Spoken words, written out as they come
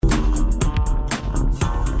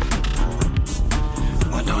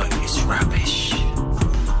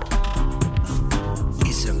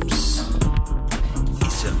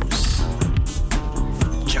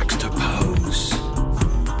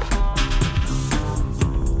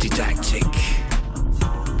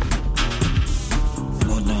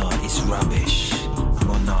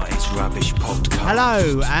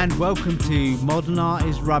Hello and welcome to Modern Art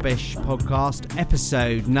is Rubbish podcast,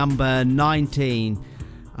 episode number 19.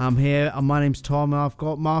 I'm here, and my name's Tom, and I've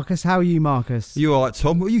got Marcus. How are you, Marcus? You all right,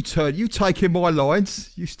 Tom? Well, you taking my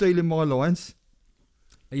lines? You stealing my lines?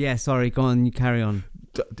 Yeah, sorry, go on, you carry on.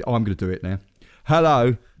 I'm going to do it now.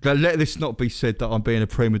 Hello. Let this not be said that I'm being a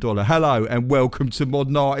prima donna. Hello and welcome to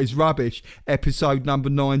Modern Art is Rubbish, episode number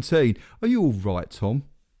 19. Are you all right, Tom?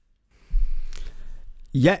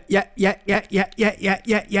 Yeah.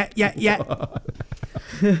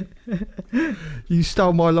 You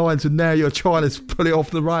stole my lines and now you're trying to pull it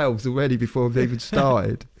off the rails already before we've even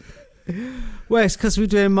started. Well, it's because we're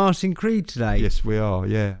doing Martin Creed today. Yes, we are,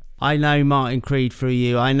 yeah. I know Martin Creed through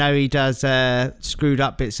you. I know he does screwed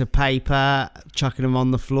up bits of paper, chucking them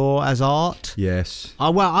on the floor as art. Yes.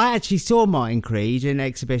 I actually saw Martin Creed in an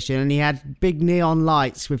exhibition, and he had big neon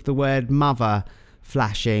lights with the word mother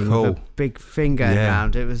flashing, cool. with a big finger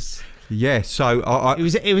around. It was... Yeah, so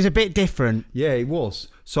it was a bit different. Yeah, it was.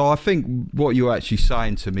 So I think what you're actually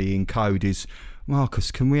saying to me in code is, Marcus,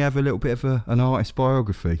 can we have a little bit of an artist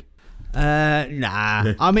biography?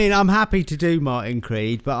 Nah. I mean, I'm happy to do Martin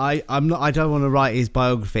Creed, but I don't want to write his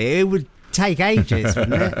biography. It would take ages,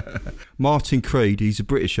 wouldn't it? Martin Creed, he's a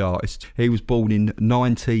British artist. He was born in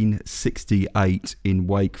 1968 in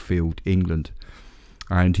Wakefield, England,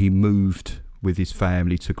 and he moved with his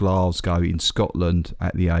family to Glasgow in Scotland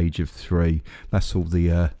at the age of 3. That's all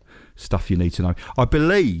the stuff you need to know. I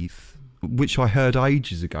believe, which I heard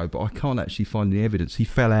ages ago, but I can't actually find any evidence, he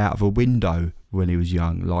fell out of a window when he was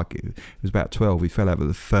young. Like, it was about 12, he fell out of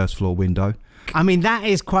the first floor window. I mean, that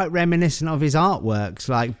is quite reminiscent of his artworks,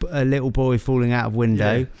 like a little boy falling out of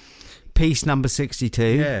window. Yeah. Piece number 62.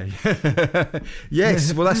 Yeah.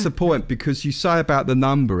 Yes, well, that's the point, because you say about the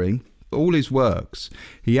numbering, all his works,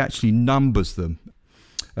 he actually numbers them.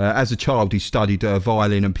 As a child, he studied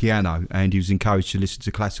violin and piano, and he was encouraged to listen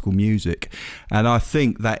to classical music. And I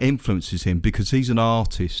think that influences him because he's an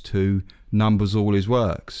artist who numbers all his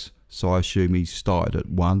works. So I assume he started at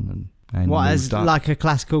 1 and what, as like a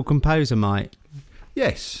classical composer might?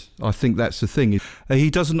 Yes, I think that's the thing. He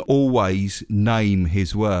doesn't always name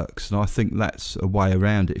his works, and I think that's a way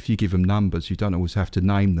around it. If you give them numbers, you don't always have to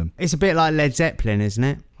name them. It's a bit like Led Zeppelin, isn't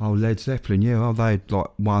it? Oh, Led Zeppelin, yeah. Oh, they had like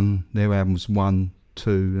their album was 1,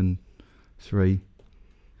 2 and 3.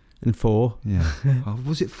 And 4. Yeah. Oh,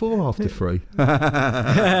 was it 4 after 3?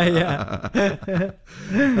 Yeah.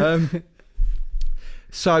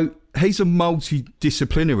 So he's a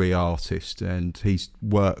multidisciplinary artist, and he's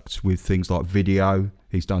worked with things like video,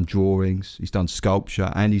 he's done drawings, he's done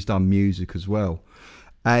sculpture, and he's done music as well.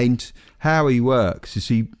 And how he works is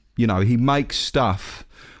he makes stuff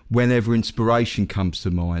whenever inspiration comes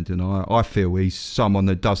to mind, and I feel he's someone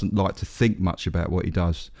that doesn't like to think much about what he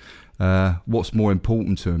does. What's more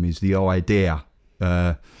important to him is the idea.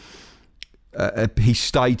 He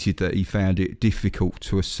stated that he found it difficult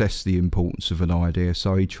to assess the importance of an idea,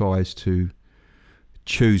 so he tries to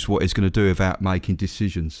choose what he's going to do without making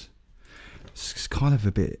decisions. It's kind of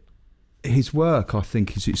a bit... His work, I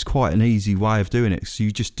think, it's quite an easy way of doing it, so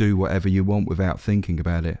you just do whatever you want without thinking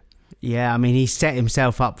about it. Yeah, I mean, he set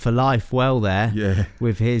himself up for life well there. Yeah.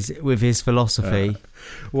 With his philosophy.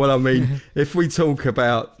 Well, I mean, if we talk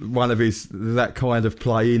about one of that kind of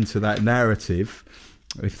play into that narrative,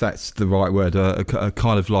 if that's the right word,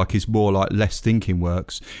 kind of like his more like less thinking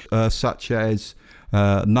works, such as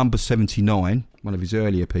number 79, one of his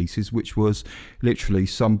earlier pieces, which was literally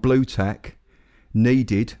some blue tack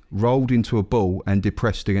kneaded, rolled into a ball and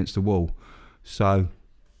depressed against the wall. So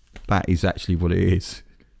that is actually what it is.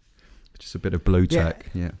 Just a bit of blue tack,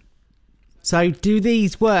 yeah. So do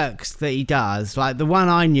these works that he does, like the one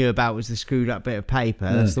I knew about was the screwed up bit of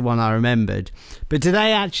paper, that's the one I remembered, but do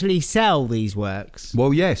they actually sell these works?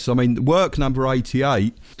 Well, yes. I mean, work number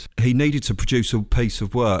 88, he needed to produce a piece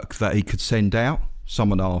of work that he could send out.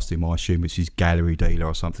 Someone asked him, I assume it's his gallery dealer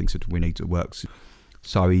or something, said, we need to work.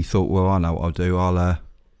 So he thought, well, I know what I'll do. I'll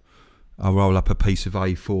roll up a piece of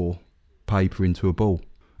A4 paper into a ball.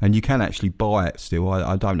 And you can actually buy it still.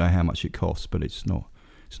 I don't know how much it costs, but it's not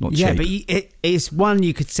cheap. Yeah, but it's one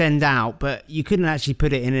you could send out, but you couldn't actually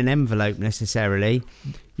put it in an envelope necessarily.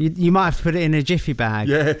 You might have to put it in a jiffy bag.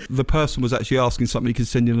 Yeah, the person was actually asking something he could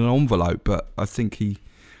send in an envelope, but I think he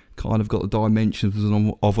kind of got the dimensions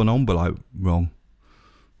of an envelope wrong.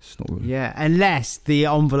 It's not really... Yeah, unless the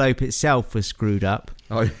envelope itself was screwed up.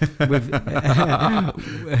 Oh, yeah.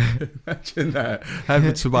 Imagine that.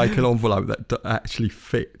 Having to make an envelope that actually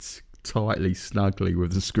fits tightly, snugly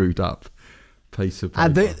with the screwed up piece of paper.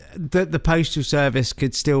 And the postal service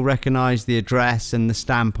could still recognise the address and the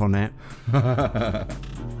stamp on it.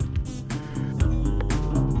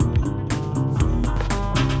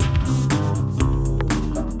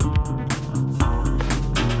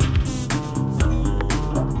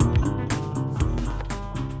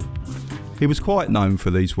 He was quite known for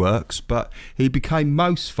these works, but he became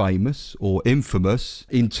most famous or infamous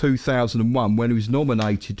in 2001 when he was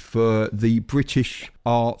nominated for the British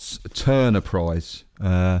Arts Turner Prize.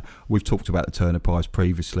 We've talked about the Turner Prize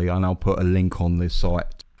previously, and I'll put a link on this site.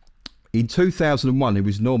 In 2001, he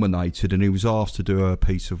was nominated and he was asked to do a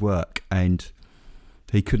piece of work, and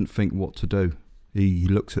he couldn't think what to do. He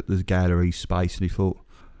looked at the gallery space and he thought,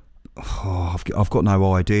 I've got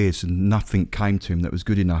no ideas, and nothing came to him that was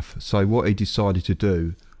good enough. So what he decided to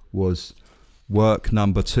do was work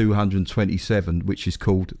number 227, which is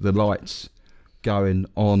called The Lights Going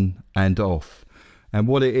On and Off. And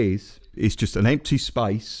what it is, it's just an empty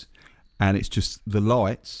space, and it's just the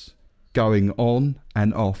lights going on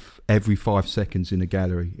and off every 5 seconds in a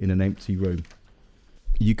gallery, in an empty room.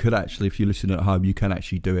 You could actually, if you're listening at home, you can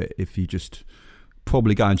actually do it if you just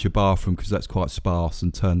probably go into your bathroom, because that's quite sparse,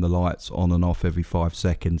 and turn the lights on and off every 5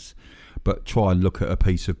 seconds. But try and look at a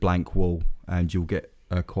piece of blank wall and you'll get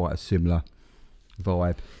quite a similar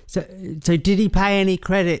vibe. So did he pay any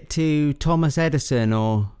credit to Thomas Edison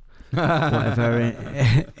or whatever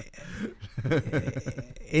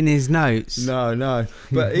in his notes? No.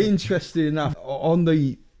 But interesting enough, on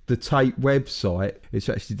the Tate website, it's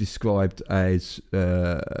actually described as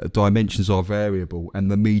dimensions are variable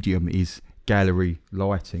and the medium is gallery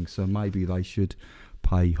lighting, so maybe they should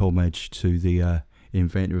pay homage to the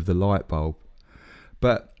inventor of the light bulb.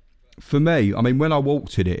 But for me, I mean, when I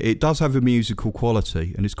walked in it does have a musical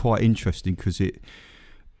quality, and it's quite interesting because it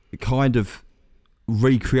kind of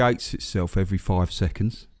recreates itself every 5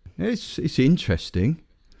 seconds. It's interesting.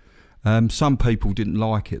 Some people didn't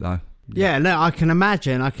like it though. Yeah, no, I can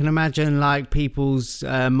imagine like people's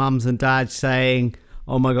mums and dads saying,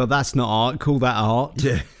 "Oh my God, that's not art. Call that art."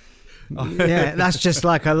 Yeah. Yeah, that's just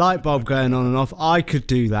like a light bulb going on and off. I could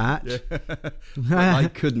do that. Yeah. Well, I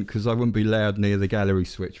couldn't, because I wouldn't be allowed near the gallery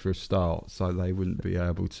switch for a start, so they wouldn't be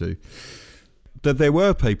able to. There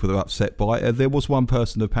were people that were upset by it. There was one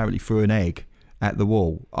person that apparently threw an egg at the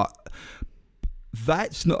wall.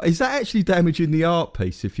 Is that actually damaging the art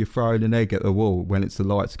piece if you're throwing an egg at the wall when it's the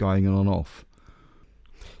lights going on and off?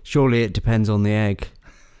 Surely it depends on the egg.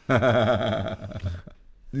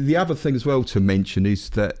 The other thing as well to mention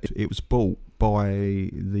is that it was bought by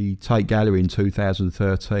the Tate Gallery in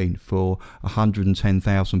 2013 for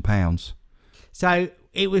 £110,000. So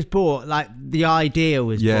it was bought, like the idea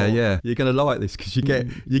was bought. Yeah. You're going to like this because you get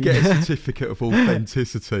a certificate of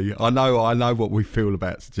authenticity. I know what we feel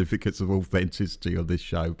about certificates of authenticity on this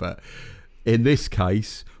show, but in this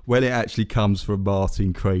case, when it actually comes from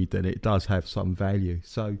Martin Creed, then it does have some value.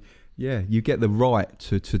 So yeah, you get the right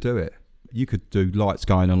to do it. You could do lights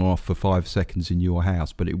going on and off for 5 seconds in your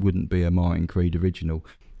house, but it wouldn't be a Martin Creed original.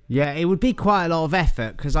 Yeah, it would be quite a lot of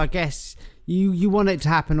effort, because I guess you want it to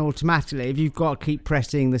happen automatically. If you've got to keep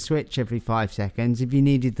pressing the switch every 5 seconds, if you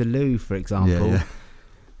needed the loo, for example,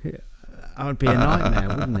 that would be a nightmare,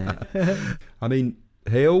 wouldn't it? I mean,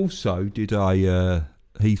 he also did a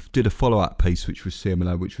follow-up piece which was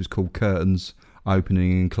similar, which was called Curtains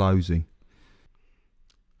Opening and Closing.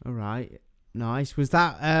 All right. Nice. Was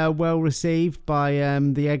that well received by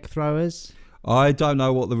the egg throwers? I don't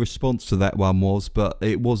know what the response to that one was, but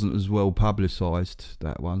it wasn't as well publicised,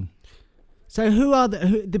 that one. So who are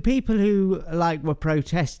the people who were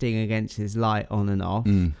protesting against his light on and off?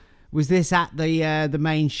 Was this at the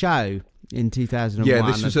main show in 2001? Yeah,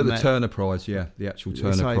 this was at the Turner Prize. Yeah, the actual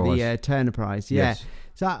Turner Prize. The Turner Prize. Yeah. Yes.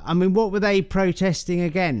 So I mean, what were they protesting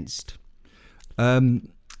against? I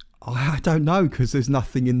don't know, because there's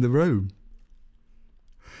nothing in the room.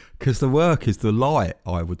 Because the work is the light,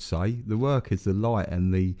 I would say. The work is the light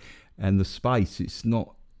and the space. It's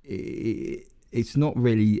not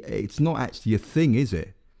actually a thing, is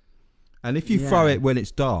it? And if you throw it when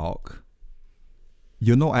it's dark,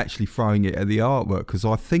 you're not actually throwing it at the artwork, because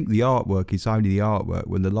I think the artwork is only the artwork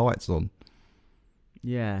when the light's on.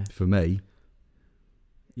 Yeah. For me.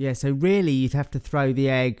 Yeah, so really you'd have to throw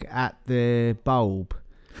the egg at the bulb.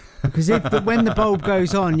 Because when the bulb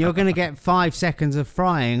goes on, you're going to get 5 seconds of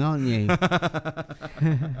frying, aren't you?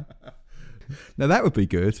 Now that would be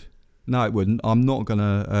good. No, it wouldn't. I'm not going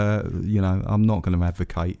to, I'm not going to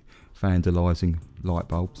advocate vandalising light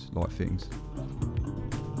bulbs, light fittings.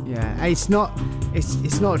 Yeah, it's not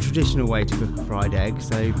a traditional way to cook a fried egg,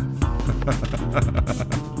 so.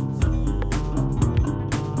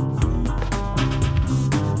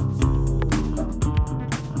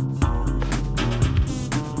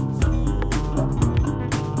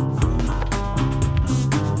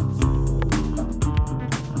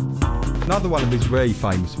 Another one of his very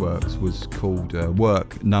famous works was called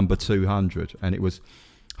Work Number 200, and it was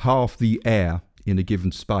half the air in a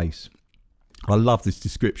given space. I love this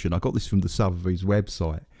description. I got this from the Sotheby's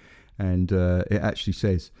website, and it actually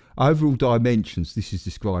says, overall dimensions, this is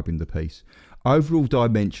describing the piece, overall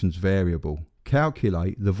dimensions variable.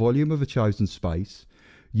 Calculate the volume of a chosen space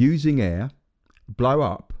using air, blow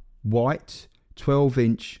up white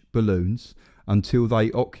 12-inch balloons until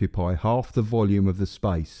they occupy half the volume of the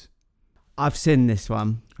space. I've seen this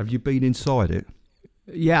one. Have you been inside it?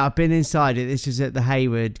 Yeah, I've been inside it. This was at the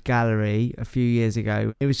Hayward Gallery a few years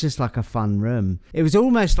ago. It was just like a fun room. It was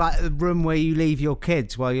almost like the room where you leave your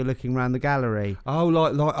kids while you're looking around the gallery.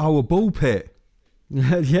 Oh, a ball pit.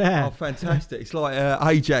 Yeah. Oh, fantastic. It's like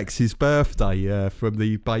Ajax's birthday from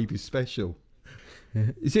the Baby Special.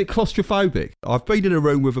 Is it claustrophobic? I've been in a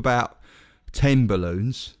room with about 10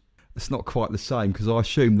 balloons. It's not quite the same, because I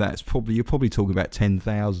assume you're probably talking about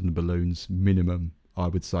 10,000 balloons minimum, I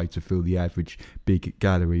would say, to fill the average big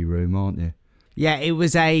gallery room, aren't you? Yeah, it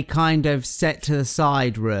was a kind of set to the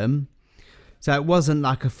side room. So it wasn't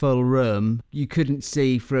like a full room. You couldn't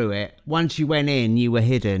see through it. Once you went in, you were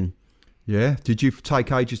hidden. Yeah? Did you take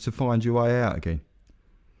ages to find your way out again?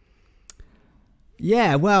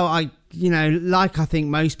 Yeah, well, like I think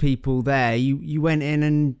most people there, you went in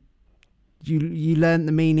and you learnt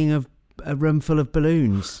the meaning of a room full of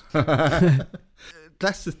balloons.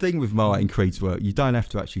 That's the thing with Martin Creed's work. You don't have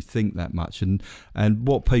to actually think that much, and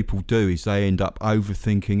what people do is they end up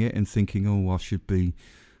overthinking it and thinking, oh, I should be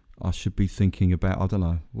thinking about, I don't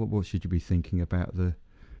know, what should you be thinking about,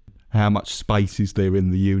 how much space is there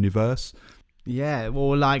in the universe? Yeah,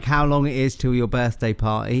 or like how long it is till your birthday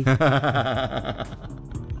party.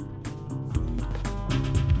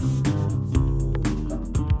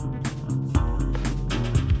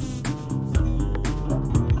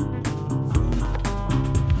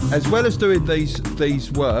 As well as doing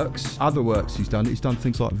these works, other works he's done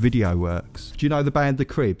things like video works. Do you know the band The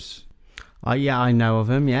Cribs? Yeah, I know of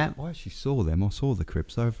them, yeah. I actually saw them. I saw The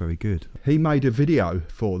Cribs. They were very good. He made a video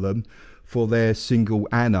for them for their single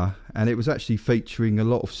Anna, and it was actually featuring a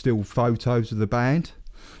lot of still photos of the band.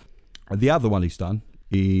 And the other one he's done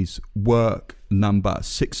is work number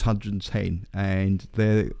 610, and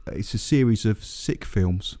it's a series of sick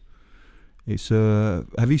films. It's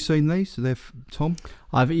have you seen these? Tom?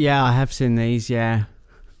 I have seen these. Yeah.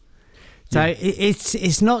 So yeah.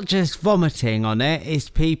 It's not just vomiting on it. It's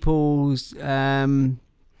people's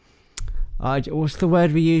what's the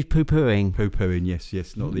word we use? Poo-pooing. Poo-pooing. Yes.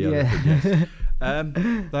 Not the other thing.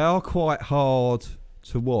 Yes. They are quite hard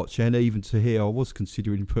to watch and even to hear. I was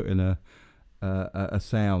considering putting a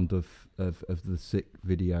sound of the sick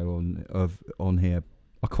video on here.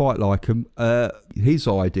 I quite like him. His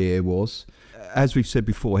idea was, as we've said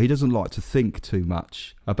before, he doesn't like to think too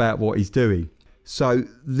much about what he's doing. So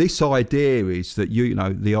this idea is that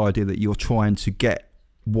the idea that you're trying to get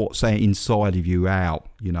what's inside of you out,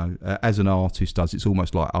 as an artist does. It's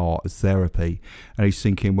almost like art as therapy. And he's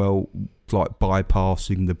thinking, well, it's like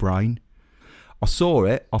bypassing the brain. I saw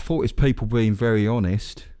it. I thought it's people being very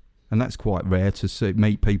honest. And that's quite rare to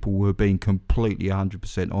meet people who are being completely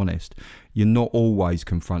 100% honest. You're not always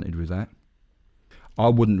confronted with that. I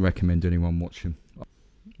wouldn't recommend anyone watch them.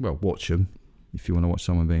 Well, watch them if you want to watch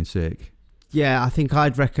someone being sick. Yeah, I think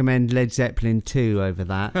I'd recommend Led Zeppelin 2 over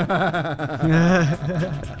that.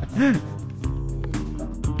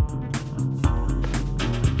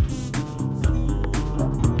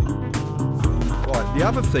 Right, the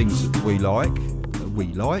other things we like.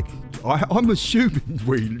 I'm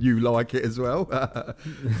assuming you like it as well.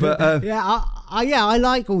 But I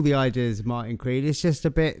like all the ideas of Martin Creed. It's just a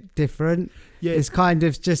bit different. Yeah. It's kind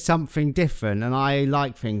of just something different, and I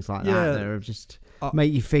like things like that that are just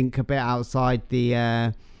make you think a bit outside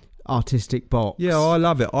the artistic box. Yeah, I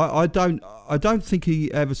love it. I don't think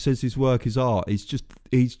he ever says his work is art. He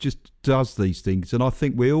just does these things, and I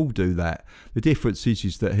think we all do that. The difference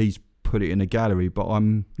is that he's put it in a gallery, but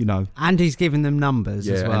and he's giving them numbers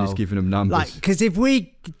as well. And he's giving them numbers. Like, because if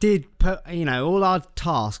we did put all our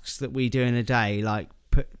tasks that we do in a day, like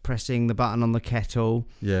pressing the button on the kettle,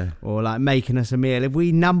 or like making us a meal, if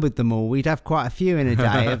we numbered them all, we'd have quite a few in a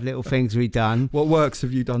day of little things we've done. What works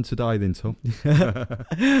have you done today then, Tom?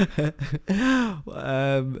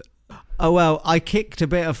 Oh, well, I kicked a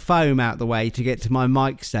bit of foam out the way to get to my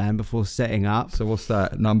mic stand before setting up. So what's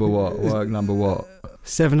that? Number what? Work number what?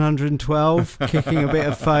 712, kicking a bit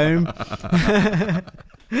of foam.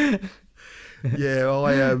 Yeah,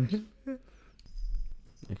 I am.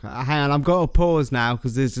 Hang on, I've got to pause now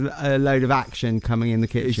because there's a load of action coming in the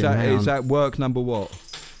kitchen. Is that work number what?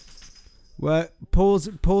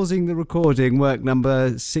 Pausing the recording, work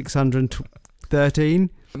number 613.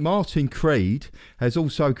 Martin Creed has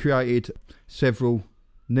also created several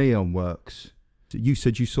neon works. You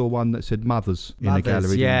said you saw one that said Mothers in the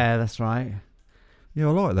gallery. Yeah, that's right. Yeah,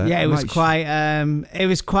 I like that. Yeah, it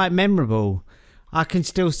was quite memorable. I can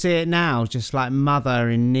still see it now, just like Mother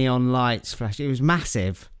in neon lights flash. It was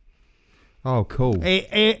massive. Oh, cool.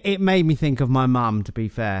 It made me think of my mum, to be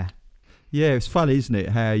fair. Yeah, it's funny, isn't it?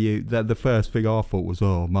 How the first thing I thought was,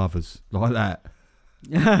 Mothers, like that.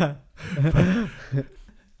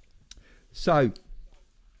 So,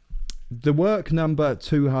 the work number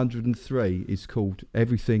 203 is called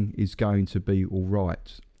Everything Is Going to Be All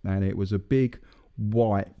Right. And it was a big,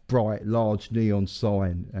 white, bright, large neon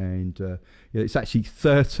sign. And it's actually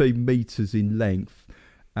 13 metres in length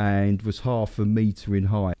and was half a metre in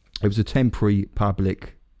height. It was a temporary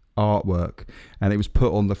public artwork, and it was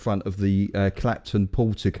put on the front of the Clapton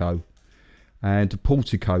portico. And the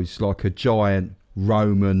portico is like a giant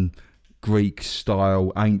Roman, Greek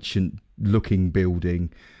style, ancient looking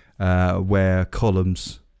building where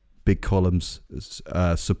big columns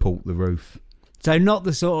support the roof. So not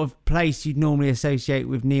the sort of place you'd normally associate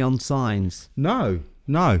with neon signs. No,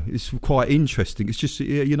 it's quite interesting. It's just,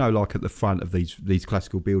 like at the front of these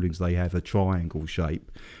classical buildings, they have a triangle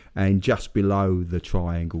shape, and just below the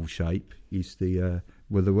triangle shape is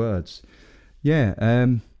were the words. Yeah,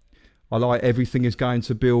 I like Everything Is Going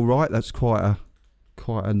to Be All Right. That's quite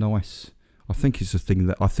a nice. I think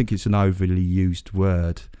it's an overly used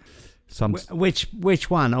word. Which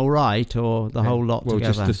one? All right, or the whole lot together?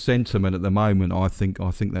 Well, just the sentiment at the moment. I think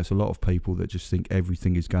there's a lot of people that just think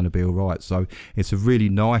everything is going to be all right. So it's a really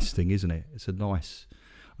nice thing, isn't it? It's a nice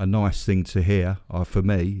thing to hear. For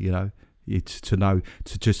me, it's to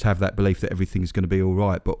just have that belief that everything is going to be all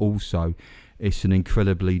right. But also, it's an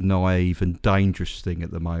incredibly naive and dangerous thing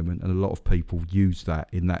at the moment, and a lot of people use that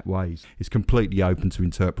in that way. It's completely open to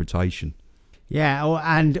interpretation. Yeah,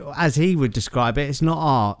 and as he would describe it, it's not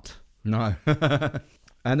art. No.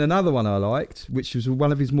 And another one I liked, which was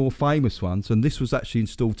one of his more famous ones, and this was actually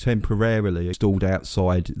installed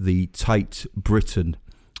outside the Tate Britain,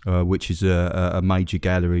 which is a major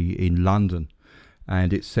gallery in London.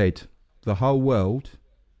 And it said, "The whole world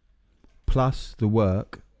plus the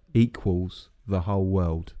work equals the whole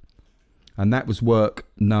world." And that was work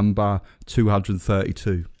number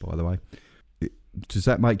 232, by the way. Does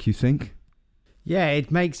that make you think? Yeah, it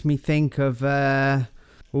makes me think of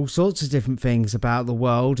all sorts of different things about the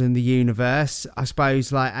world and the universe. I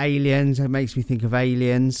suppose, like Aliens, it makes me think of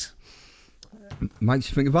Aliens. Makes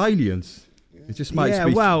you think of Aliens? It just makes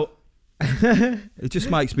me... well... It just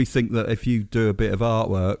makes me think that if you do a bit of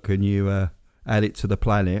artwork and you add it to the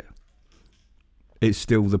planet, it's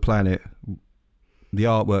still the planet. The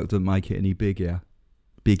artwork doesn't make it any bigger.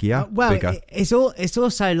 Bigger. It's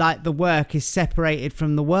also like the work is separated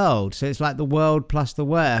from the world, so it's like the world plus the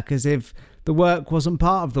work, as if the work wasn't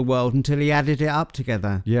part of the world until he added it up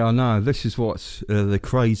together. Yeah, I know. This is what's the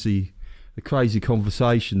crazy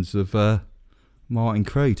conversations of Martin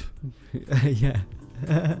Creed. Yeah.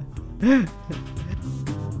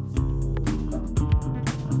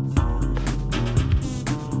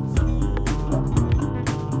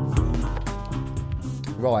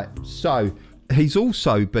 Right, so he's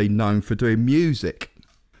also been known for doing music.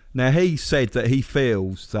 Now, he said that he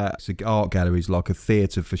feels that an art gallery is like a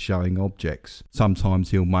theatre for showing objects.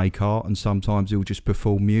 Sometimes he'll make art and sometimes he'll just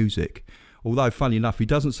perform music. Although, funny enough, he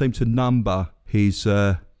doesn't seem to number his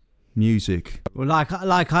music. Well,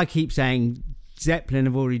 like I keep saying, Zeppelin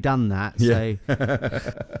have already done that. So. Yeah.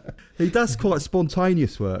 He does quite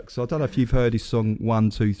spontaneous work. So I don't know if you've heard his song 1,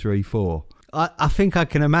 2, 3, 4. I think I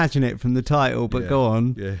can imagine it from the title, but go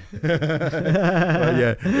on. Yeah, well,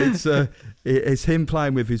 yeah. It's him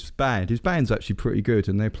playing with his band. His band's actually pretty good,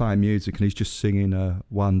 and they're playing music, and he's just singing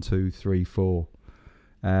 1, 2, 3, 4.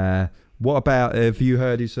 What about? Have you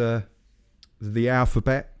heard his the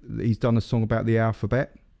alphabet? He's done a song about the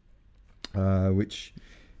alphabet, which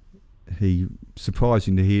he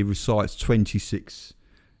recites 26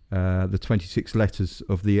 the 26 letters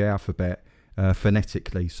of the alphabet.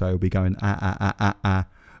 Phonetically, so he'll be going I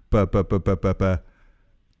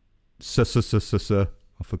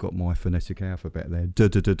forgot my phonetic alphabet there.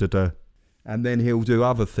 And then he'll do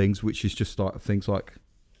other things, which is just like things like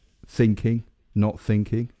thinking, not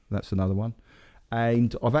thinking. That's another one.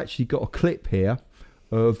 And I've actually got a clip here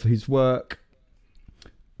of his work,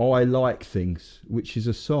 I Like Things, which is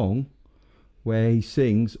a song where he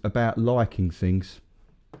sings about liking things.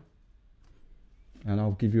 And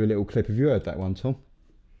I'll give you a little clip. Have you heard that one, Tom?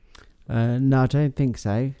 No, I don't think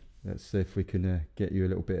so. Let's see if we can get you a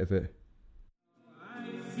little bit of it. I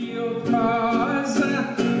feel positive.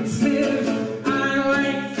 I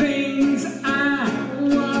like things I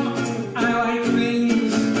want. I like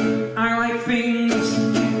things. I like things.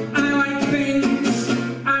 I like things.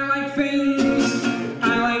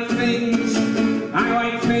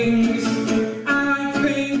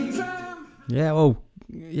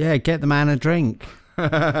 Yeah, get the man a drink.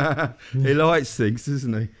 He likes things,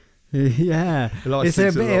 doesn't he? Yeah. He likes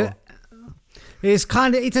things a lot. It's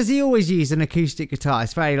kind of, does he always use an acoustic guitar?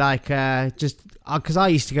 It's very like, because I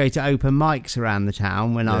used to go to open mics around the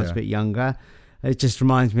town when I was a bit younger. It just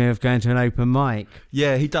reminds me of going to an open mic.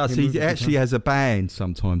 Yeah, he does. He actually has a band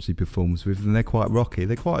sometimes he performs with, and they're quite rocky.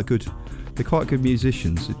 They're quite good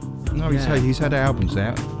musicians. No, he's had albums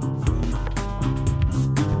out.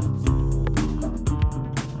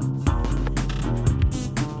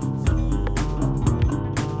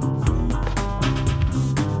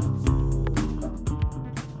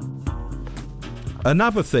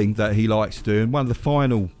 Another thing that he likes to do, and one of the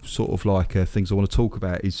final sort of like things I want to talk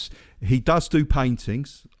about, is he does do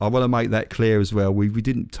paintings. I want to make that clear as well. We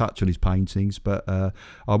didn't touch on his paintings, but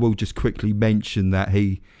I will just quickly mention that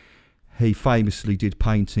he famously did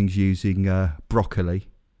paintings using broccoli.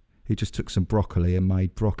 He just took some broccoli and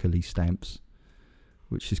made broccoli stamps,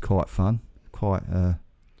 which is quite fun.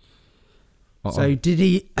 So did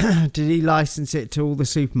he license it to all the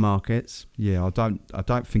supermarkets? Yeah, I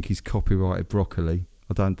don't think he's copyrighted broccoli.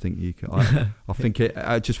 I don't think you can. I think it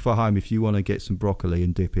just for home. If you want to get some broccoli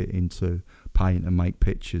and dip it into paint and make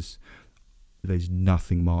pictures, there's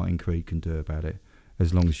nothing Martin Creed can do about it.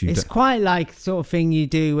 As long as you. It's quite like the sort of thing you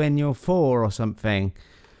do when you're 4 or something,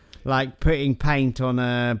 like putting paint on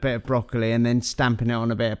a bit of broccoli and then stamping it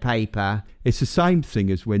on a bit of paper. It's the same thing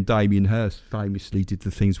as when Damien Hirst famously did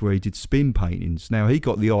the things where he did spin paintings. Now, he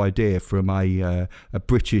got the idea from a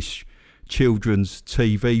British children's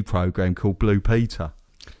TV programme called Blue Peter.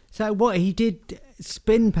 So what, he did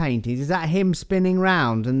spin paintings? Is that him spinning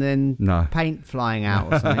round and then paint flying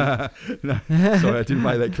out or something? No, sorry, I didn't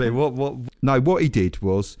make that clear. What he did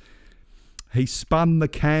was he spun the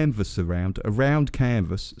canvas around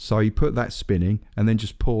canvas, so he put that spinning and then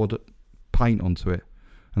just poured paint onto it.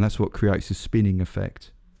 And that's what creates a spinning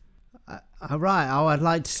effect. Right. Oh, I'd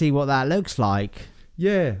like to see what that looks like.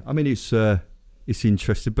 Yeah, I mean it's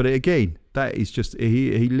interesting, but again, that is just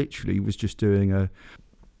he literally was just doing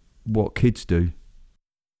what kids do.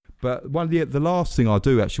 But one of the last thing I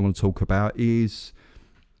do actually want to talk about is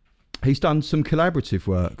he's done some collaborative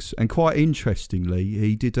works, and quite interestingly,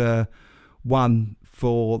 he did one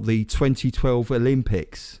for the 2012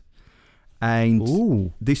 Olympics.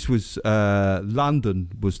 And this was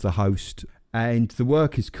London was the host, and the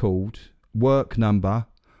work is called Work Number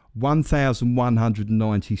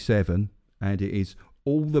 1197, and it is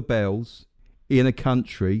all the bells in a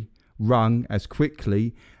country rung as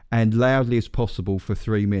quickly and loudly as possible for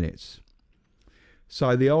 3 minutes.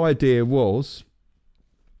 So the idea was,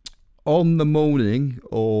 on the morning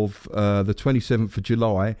of the 27th of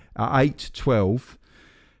July at 8:12,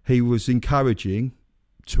 he was encouraging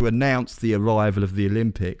to announce the arrival of the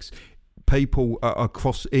Olympics. People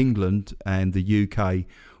across England and the UK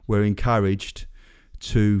were encouraged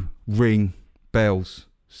to ring bells.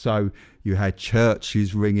 So you had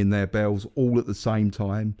churches ringing their bells all at the same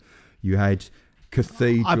time. You had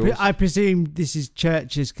cathedrals. I presume this is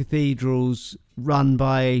churches, cathedrals run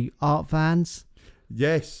by art fans?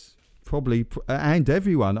 Yes, probably, and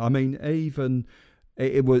everyone. I mean, even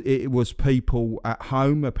it was people at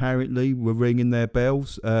home apparently were ringing their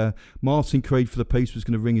bells. Martin Creed for the piece was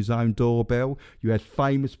going to ring his own doorbell. You had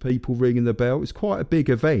famous people ringing the bell. It's quite a big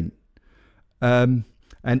event. And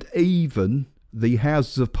even the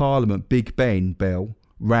Houses of Parliament Big Ben bell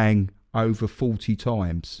rang over 40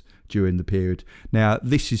 times during the period. Now,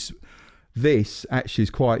 this actually is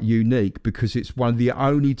quite unique because it's one of the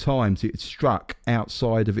only times it struck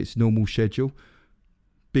outside of its normal schedule.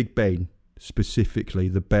 Big Ben, specifically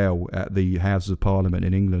the bell at the Houses of Parliament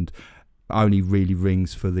in England, only really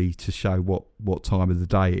rings to show what time of the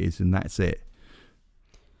day it is, and that's it.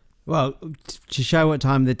 Well, to show what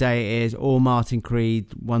time of the day it is, or Martin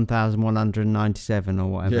Creed 1197 or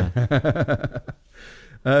whatever.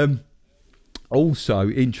 Yeah. Also,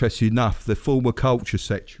 interesting enough, the former Culture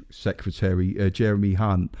Secretary, Jeremy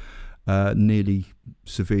Hunt, nearly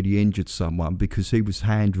severely injured someone because he was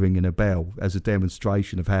hand-ringing a bell as a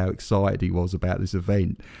demonstration of how excited he was about this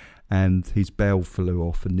event, and his bell flew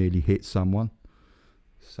off and nearly hit someone.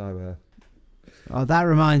 So, that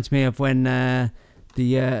reminds me of when there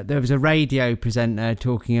was a radio presenter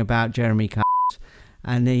talking about Jeremy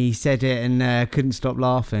and he said it and couldn't stop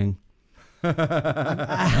laughing.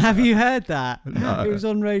 Have you heard that? No. It was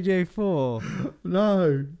on Radio 4.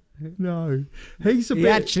 No. He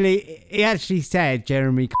actually said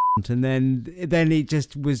Jeremy and then it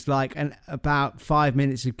just was like about 5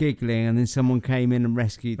 minutes of giggling, and then someone came in and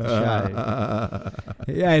rescued the show.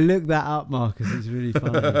 Yeah, look that up, Marcus. It's really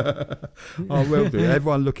funny. I will do.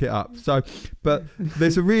 Everyone look it up. So, but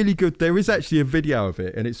there is actually a video of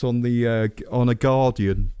it, and it's on a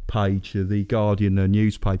Guardian page, the Guardian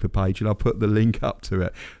newspaper page, and I'll put the link up to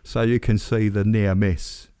it so you can see the near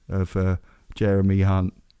miss of Jeremy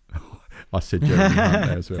Hunt. I said Jeremy Hunt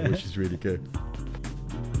there as well, which is really good.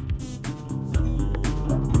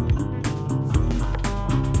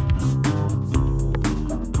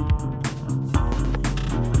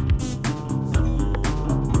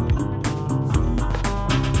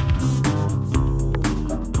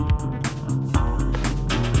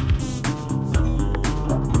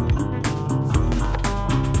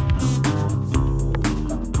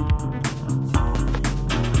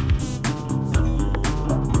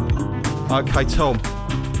 Okay, Tom,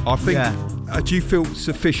 I think, do you feel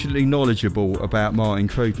sufficiently knowledgeable about Martin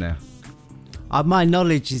Creed now? My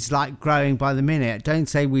knowledge is like growing by the minute. Don't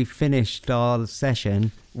say we've finished our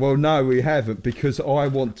session. Well, no, we haven't, because I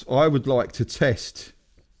would like to test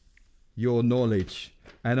your knowledge,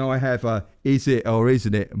 and I have a is it or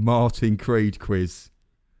isn't it Martin Creed quiz.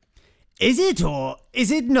 Is it or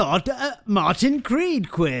is it not a Martin Creed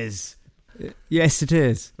quiz? Yes, it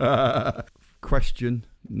is. Question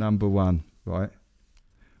number 1, right?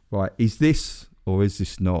 Is this or is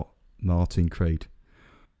this not Martin Creed?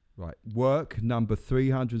 Right, work number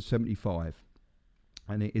 375,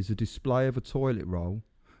 and it is a display of a toilet roll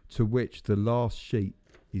to which the last sheet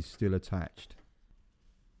is still attached.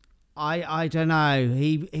 I don't know.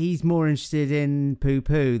 He's more interested in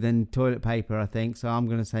poo-poo than toilet paper, I think, so I'm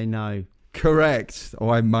going to say no. Correct.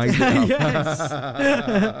 I made it up.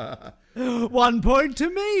 Yes. 1 point to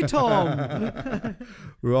me, Tom.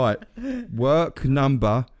 Right. Work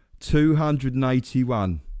number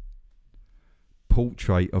 281.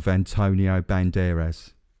 Portrait of Antonio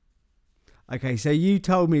Banderas. Okay, so you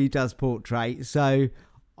told me he does portrait. So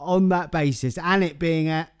on that basis, and it being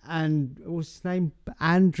and what's his name?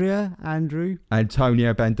 Andrew?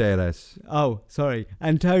 Antonio Banderas. Oh, sorry.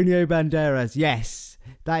 Antonio Banderas. Yes,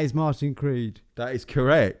 that is Martin Creed. That is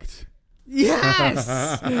correct.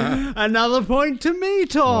 Yes! Another point to me,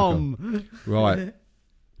 Tom. Right.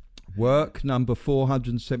 Work number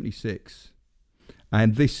 476.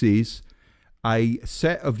 And this is a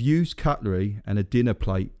set of used cutlery and a dinner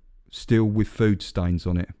plate still with food stains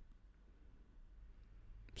on it.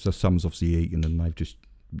 So someone's obviously eaten and they've just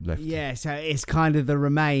left. Yeah, so it's kind of the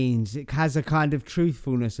remains. It has a kind of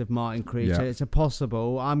truthfulness of Martin Creed. Yeah. So it's a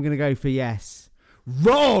possible. I'm going to go for yes.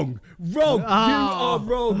 Wrong! You are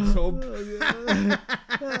wrong, Tom.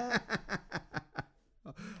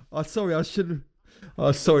 I'm sorry, I shouldn't.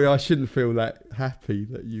 Oh, sorry, I shouldn't feel that happy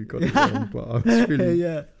that you got it wrong, but I was really.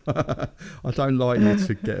 Yeah. I don't like you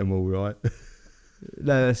to get them all right.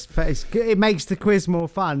 No, it makes the quiz more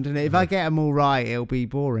fun, doesn't it? If I get them all right, it'll be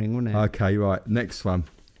boring, won't it? Okay, right. Next one.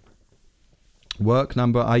 Work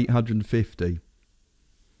number 850.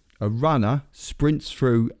 A runner sprints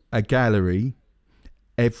through a gallery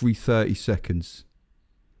every 30 seconds.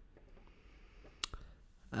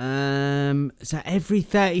 So every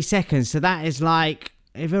 30 seconds. So that is like,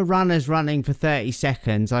 if a runner's running for 30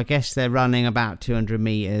 seconds, I guess they're running about 200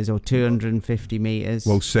 metres or 250 metres.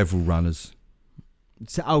 Well, several runners.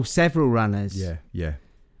 Several runners. Yeah.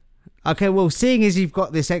 Okay, well, seeing as you've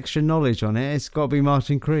got this extra knowledge on it, it's got to be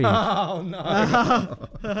Martin Creed. Oh, no.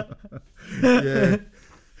 Yeah,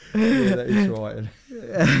 that is right.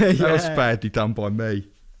 That was badly done by me.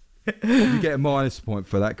 You get a minus point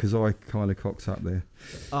for that because I kind of cocked up there.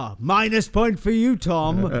 Minus point for you,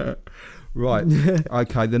 Tom. Right.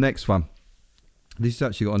 Okay, the next one. This has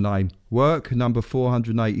actually got a name. Work number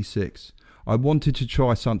 486. I wanted to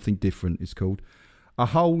try something different, it's called. A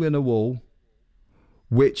hole in a wall,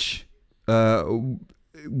 which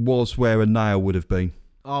was where a nail would have been.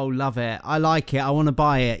 Oh, love it. I like it. I want to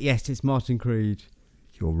buy it. Yes, it's Martin Creed.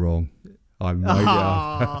 You're wrong. I made it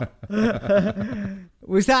up.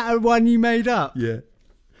 Was that a one you made up? Yeah.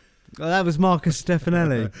 Oh, that was Marcus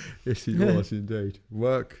Stefanelli. Yes, it was indeed.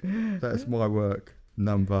 Work. That's my work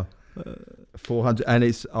number 400, and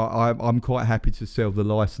it's. I'm quite happy to sell the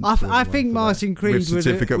license. I think Martin Creed with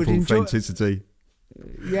certificate would for authenticity.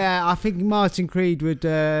 Yeah, I think Martin Creed would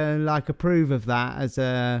approve of that as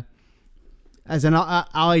an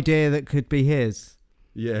idea that could be his.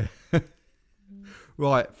 Yeah.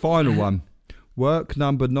 Right, final one. Work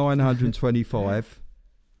number 925.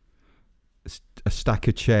 A stack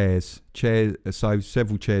of chairs, so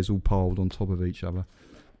several chairs all piled on top of each other.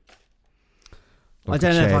 Like I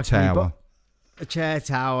don't know if I can. a chair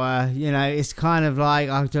tower, it's kind of like,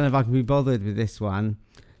 I don't know if I can be bothered with this one.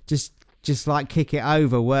 Just like kick it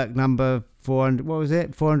over. Work number 400. What was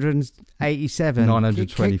it? 487.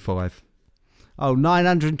 925.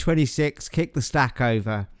 926. Kick the stack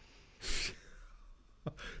over.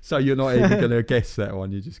 So you're not even going to guess that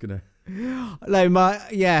one. You're just going to.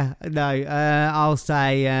 I'll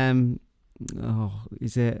say.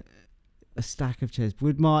 Is it a stack of chairs?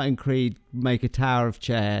 Would Martin Creed make a tower of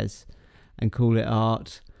chairs and call it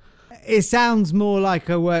art? It sounds more like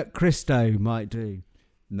a work Christo might do.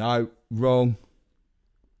 No, wrong.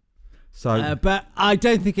 So, but I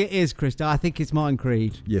don't think it is Christo. I think it's Martin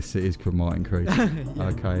Creed. Yes, it is Martin Creed.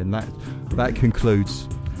 Okay, and that concludes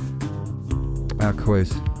our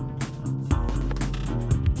quiz.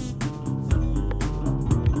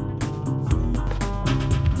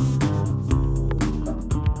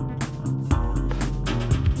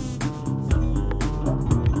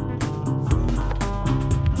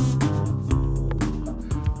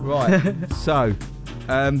 Right, so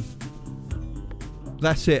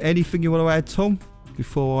that's it. Anything you want to add, Tom,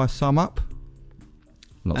 before I sum up?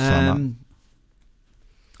 Not sum up.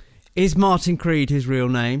 Is Martin Creed his real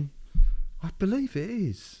name? I believe it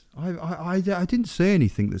is. I didn't see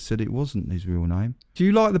anything that said it wasn't his real name. Do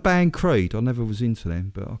you like the band Creed? I never was into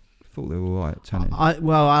them, but I thought they were all right.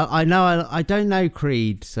 I don't know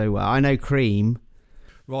Creed so well. I know Cream.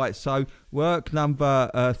 Right, so work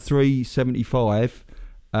number 375.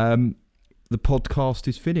 The podcast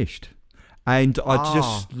is finished, and I'd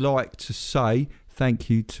just like to say thank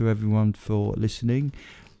you to everyone for listening,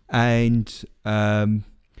 and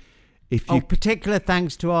particular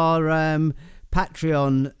thanks to our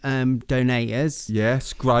Patreon donators.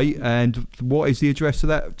 Yes, great. And what is the address of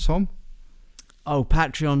that, Tom?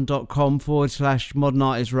 patreon.com/Modern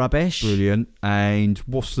Art is Rubbish. Brilliant. And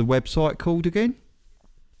what's the website called again?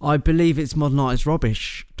 I believe it's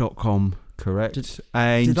modernartisrubbish.com. Correct. Did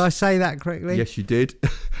I say that correctly? Yes, you did.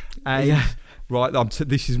 And right,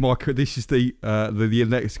 this is the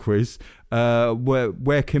next quiz.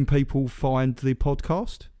 Where can people find the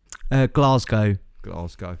podcast? Glasgow.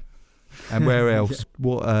 And where else?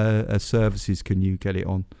 What services can you get it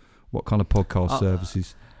on? What kind of podcast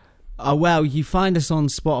services? Well, you find us on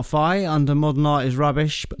Spotify under Modern Art is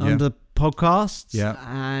Rubbish under podcasts. Yeah.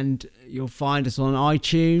 And you'll find us on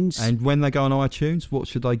iTunes. And when they go on iTunes, what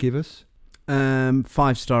should they give us?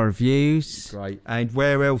 5-star reviews. Great. And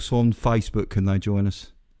where else on Facebook can they join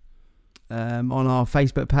us? On our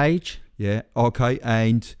Facebook page. Yeah. Okay.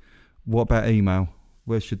 And what about email?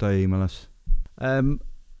 Where should they email us?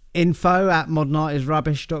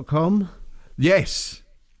 info@modernartisrubbish.com. Yes.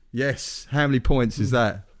 How many points is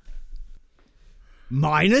that?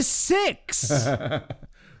 -6.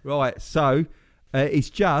 Right. So it's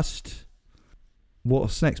just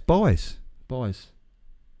what's next? Buys,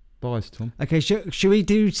 Tom. Okay, should we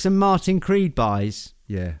do some Martin Creed buys?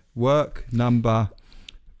 Yeah. Work number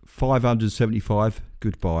 575.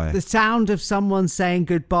 Goodbye. The sound of someone saying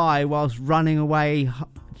goodbye whilst running away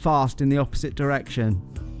fast in the opposite direction.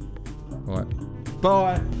 Right.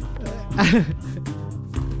 Bye.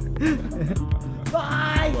 Bye.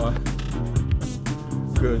 Bye.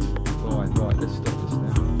 Good. Right. Let's stop this now.